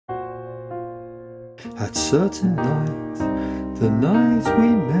At certain night, the night we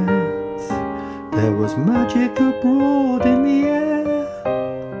met, there was magic abroad in the air.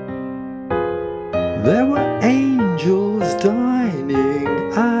 There were angels dining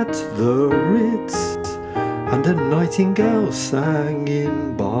at the Ritz, and a nightingale sang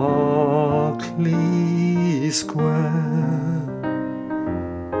in Berkeley Square.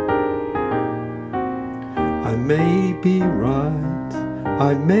 I may be right,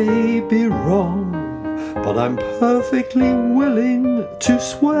 I may be wrong, but I'm perfectly willing to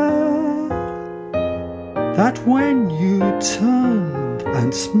swear that when you turned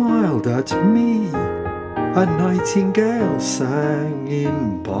and smiled at me, a nightingale sang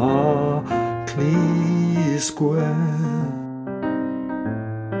in Berkeley Square.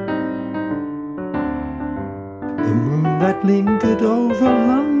 The moon that lingered over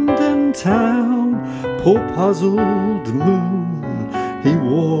London town, poor puzzled moon, he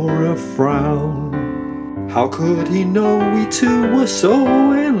wore a frown. How could he know we two were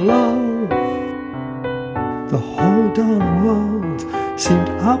so in love? The whole darn world seemed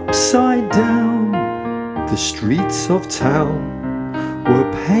upside down. The streets of town were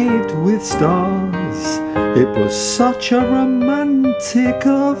paved with stars. It was such a romantic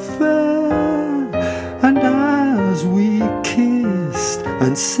affair. And as we kissed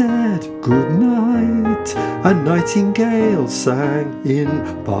and said goodnight, a nightingale sang in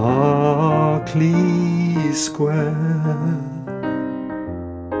Berkeley Square.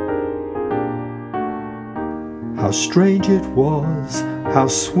 How strange it was, how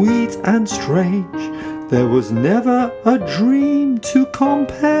sweet and strange, there was never a dream to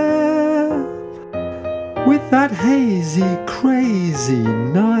compare with that hazy, crazy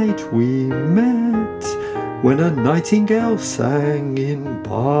night we met, when a nightingale sang in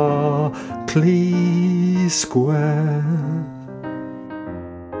Berkeley Square.